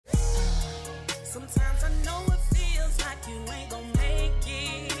Sometimes I know it feels like you ain't gonna make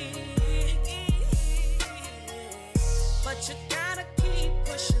it, but you gotta keep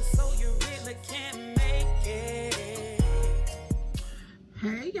pushing so you really can make it.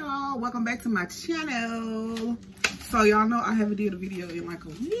 Hey y'all, welcome back to my channel. So y'all know I haven't did a video in like a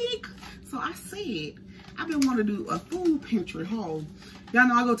week. So I said I've been wanting to do a food pantry haul. Y'all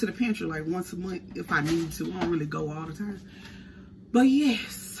know I go to the pantry like once a month if I need to. I don't really go all the time. But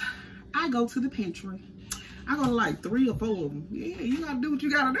yes, I go to the pantry. I go to like 3 or 4 of them. Yeah, you gotta do what you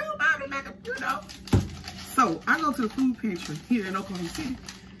gotta do, you know. So I go to the food pantry here in Oklahoma City.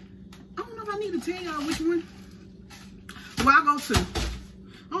 I don't know if I need to tell y'all which one. Well, I go to,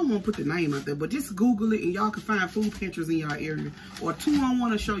 I don't want to put the name out there, but just Google it and y'all can find food pantries in y'all area. Or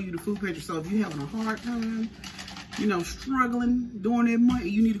 211 will show you the food pantry. So if you're having a hard time, you know, struggling during that month,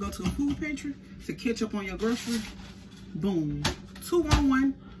 you need to go to a food pantry to catch up on your groceries. Boom.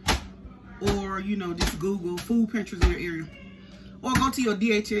 211. Or, you know, just Google food pantries in your area. Or go to your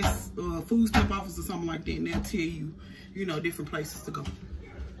DHS food stamp office or something like that, and they'll tell you, you know, different places to go.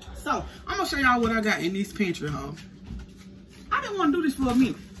 So, I'm going to show y'all what I got in this pantry haul. I didn't want to do this for a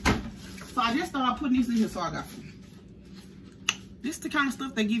minute. So, I just started putting these in here, so I got some. This is the kind of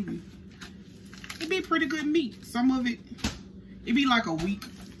stuff they give you. It be pretty good meat. Some of it be like a week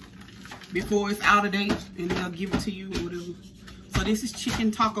before it's out of date, and they'll give it to you or whatever. So, this is chicken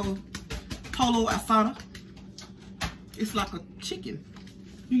taco polo asada. It's like a chicken.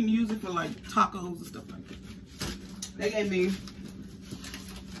 You can use it for like tacos and stuff like that. They gave me,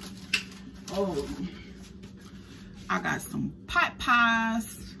 I got some pot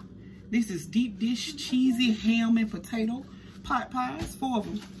pies. This is deep dish cheesy ham and potato pot pies, 4 of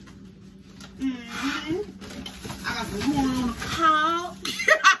them. I got some corn on the cob.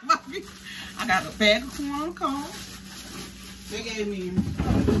 I got a bag of corn on the cob. They gave me,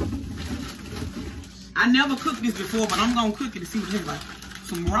 I never cooked this before, but I'm gonna cook it to see what it tastes like.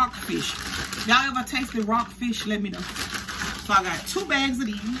 Some rockfish. Y'all ever tasted rockfish? Let me know. So I got 2 bags of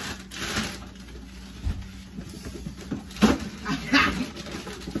these.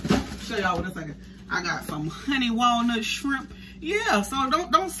 Show y'all what else I got. I got some honey walnut shrimp. Yeah, so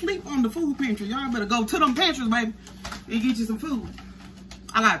don't sleep on the food pantry. Y'all better go to them pantries, baby, and get you some food.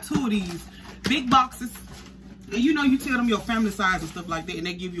 I got 2 of these big boxes. And you know, you tell them your family size and stuff like that, and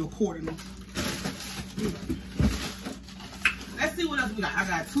they give you accordingly. Let's see what else we got. I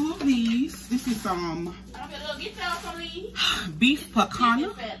got 2 of these. This is some beef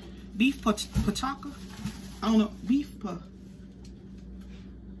pacana. Beef pachaca. I don't know. Beef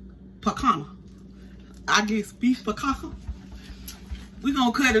pacana. I guess beef pacaca. We're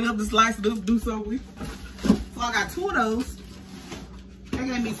going to cut it up and slice it up, do something with. So I got 2 of those. They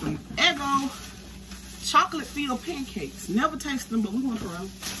gave me some Eggo chocolate filled pancakes. Never tasted them, but we're going to try them.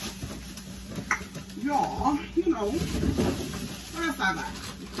 Y'all, you know, what else I got?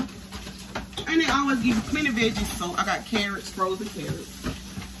 And they always give you plenty of veggies, so I got carrots, frozen carrots.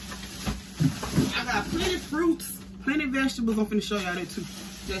 I got plenty of fruits, plenty of vegetables. I'm finna show y'all that too.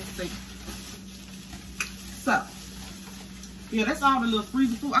 Just a second. So, yeah, that's all the little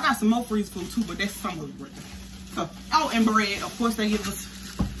freezer food. I got some more freezer food too, but that's some of the bread. So, oh, and bread. Of course, they give us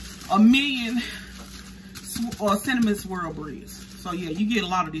a million cinnamon swirl breads. So, yeah, you get a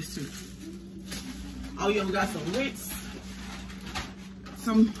lot of this too. Oh yeah, we got some Ritz,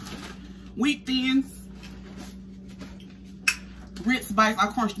 some wheat thins, Ritz bites. I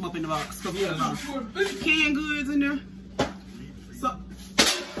crunched them up in the box. So we got a lot of canned goods in there. So,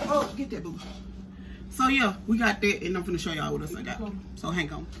 oh, get that boo. So yeah, we got that, and I'm gonna show y'all what else I got. So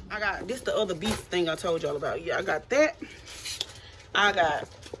hang on. I got this the other beef thing I told y'all about. Yeah, I got that. I got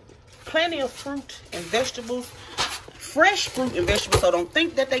plenty of fruit and vegetables, fresh fruit and vegetables. So don't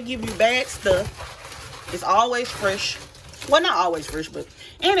think that they give you bad stuff. It's always fresh. Well, not always fresh, but,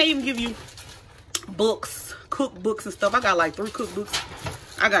 and they even give you books, cookbooks and stuff. I got like 3 cookbooks.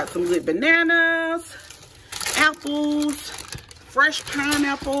 I got some good bananas, apples, fresh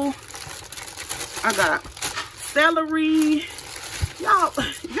pineapple. I got celery. Y'all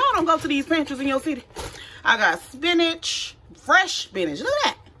don't go to these pantries in your city. I got spinach, fresh spinach. Look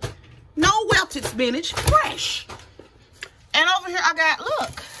at that. No wilted spinach, fresh. And over here I got,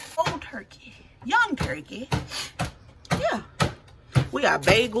 look, old turkey. Young turkey. Yeah. We got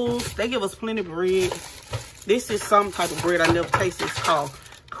bagels. They give us plenty of bread. This is some type of bread I never tasted. It's called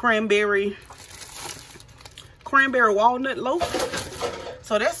cranberry walnut loaf.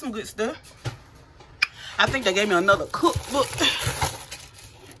 So that's some good stuff. I think they gave me another cookbook.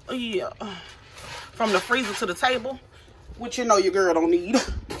 Yeah. From the freezer to the table. Which you know your girl don't need.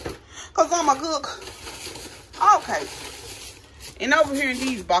 Because I'm a cook. Okay. And over here in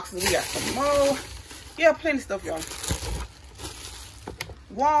these boxes, we got some more. Yeah, plenty of stuff, y'all.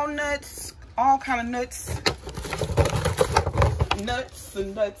 Walnuts, all kind of nuts. Nuts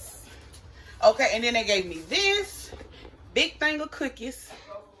and nuts. Okay, and then they gave me this big thing of cookies.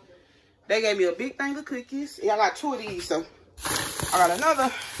 They gave me a big thing of cookies. Yeah, I got 2 of these, so I got another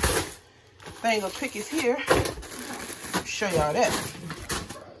thing of cookies here. Show y'all that.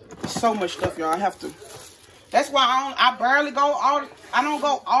 So much stuff, y'all. I have to. That's why I barely go all. I don't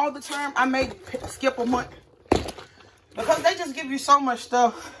go all the time. I may skip a month because they just give you so much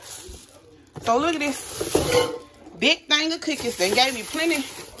stuff. So look at this big thing of cookies. They gave me plenty.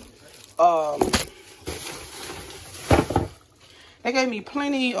 They gave me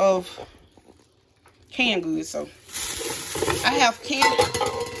plenty of canned goods. So I have canned.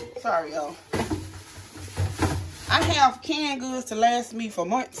 Sorry, y'all. I have canned goods to last me for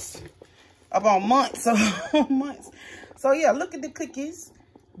months. About months. Months. So yeah, look at the cookies.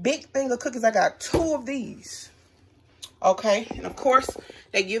 Big thing of cookies. I got 2 of these. Okay. And of course,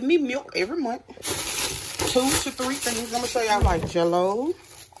 they give me milk every month. 2 to 3 things. I'm going to show y'all like Jell-O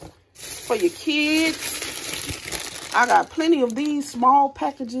for your kids. I got plenty of these small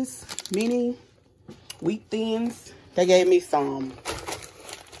packages. Mini wheat thins. They gave me some.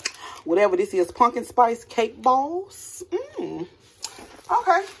 Whatever this is, pumpkin spice cake balls.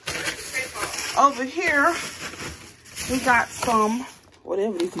 Okay. Over here, we got some,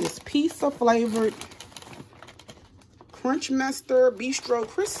 whatever this is, pizza flavored Crunch Master Bistro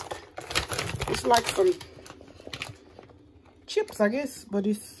Crisp. It's like some chips, I guess, but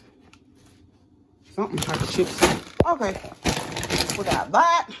it's something type of chips. Okay. We got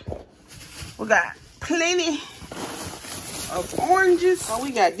that. We got plenty of oranges. So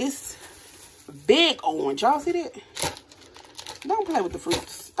we got this big orange. Y'all see that? Don't play with the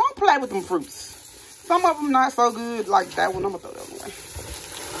fruits. Don't play with them fruits. Some of them not so good like that one. I'm going to throw that one away.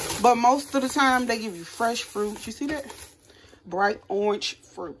 But most of the time, they give you fresh fruit. You see that? Bright orange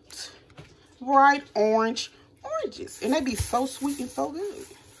fruit. Bright orange oranges. And they be so sweet and so good.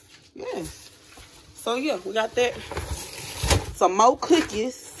 Yes. So, yeah, we got that. Some more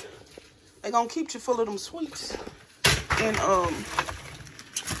cookies. They're going to keep you full of them sweets. And,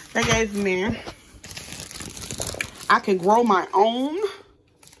 they gave me, I can grow my own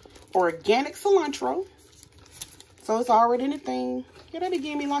organic cilantro. So it's already in the thing. Yeah, they be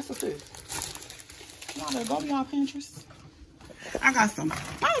giving me lots of food. Y'all better go to y'all Pinterest. I got some.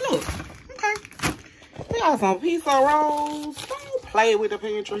 Oh, look. Okay. We got some pizza rolls. Don't play with the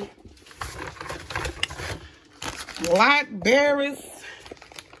pantry. Blackberries.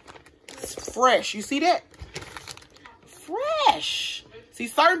 It's fresh. You see that? Fresh. See,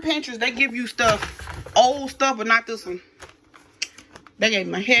 certain pantries, they give you stuff, old stuff, but not this one. They gave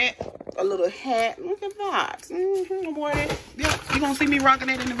me a hat, a little hat. Look at that. I'm wearing it. Yep, you're going to see me rocking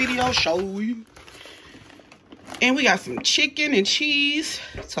it in the video. Show you. And we got some chicken and cheese,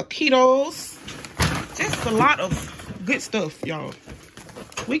 taquitos. Just a lot of good stuff, y'all.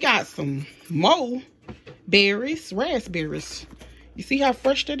 We got some more berries, raspberries. You see how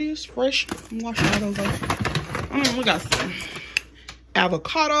fresh that is? Fresh. I'm washing all those off. We got some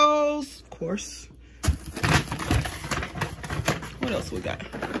avocados, of course. What else we got?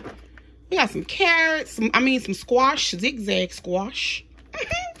 We got some carrots, some squash, zigzag squash.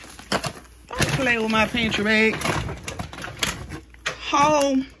 Don't play with my pantry bag.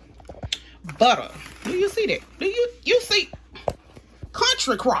 Whole butter. Do you see that? Do you see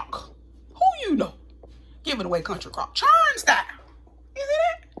country crock? Who you know? Give it away, country crock. Churn style. You see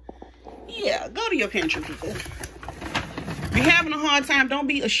that? Yeah, go to your pantry, people. If you're having a hard time, don't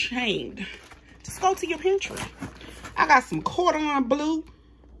be ashamed. Just go to your pantry. I got some cordon bleu,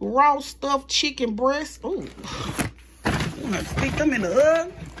 raw stuffed chicken breasts. Ooh. I'm gonna stick them in the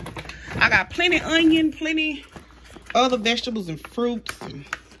oven. I got plenty onion, plenty other vegetables and fruits and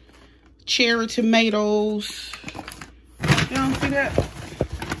cherry tomatoes. You don't see that?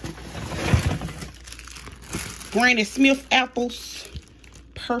 Granny Smith apples.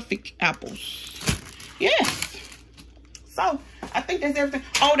 Perfect apples. Yes. So, I think that's everything.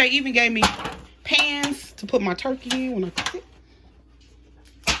 Oh, they even gave me pans to put my turkey in when I cook it.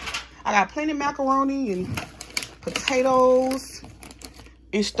 I got plenty of macaroni and potatoes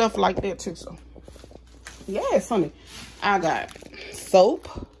and stuff like that too. So, yes, honey. I got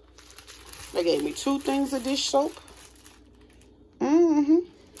soap. They gave me 2 things of dish soap.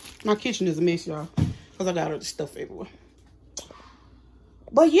 My kitchen is a mess, y'all, because I got all the stuff everywhere.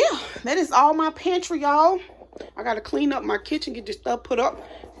 But yeah, that is all my pantry, y'all. I got to clean up my kitchen, get this stuff put up.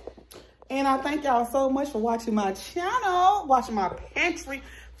 And I thank y'all so much for watching my channel, watching my pantry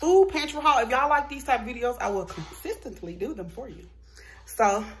food pantry haul. If y'all like these type of videos, I will consistently do them for you.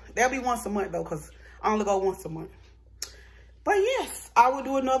 So they'll be once a month though, because I only go once a month. But yes, I will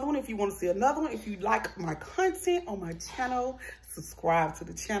do another one if you want to see another one. If you like my content on my channel, subscribe to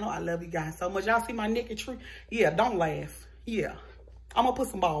the channel. I love you guys so much. Y'all see my naked tree? Yeah, don't laugh. Yeah, I'm gonna put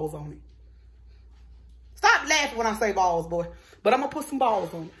some balls on it. Stop laughing when I say balls, boy. But I'm gonna put some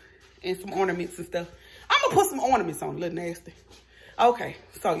balls on it and some ornaments and stuff. I'm gonna put some ornaments on it, little nasty. Okay,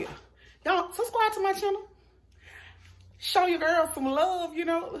 so yeah. Y'all subscribe to my channel. Show your girl some love, you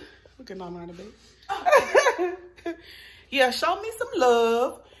know. Look at Mama in the bed. Yeah, show me some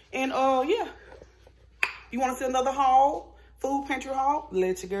love. And yeah. You wanna see another haul? Food pantry haul?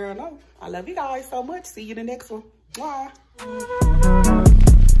 Let your girl know. I love you guys so much. See you in the next one. Bye.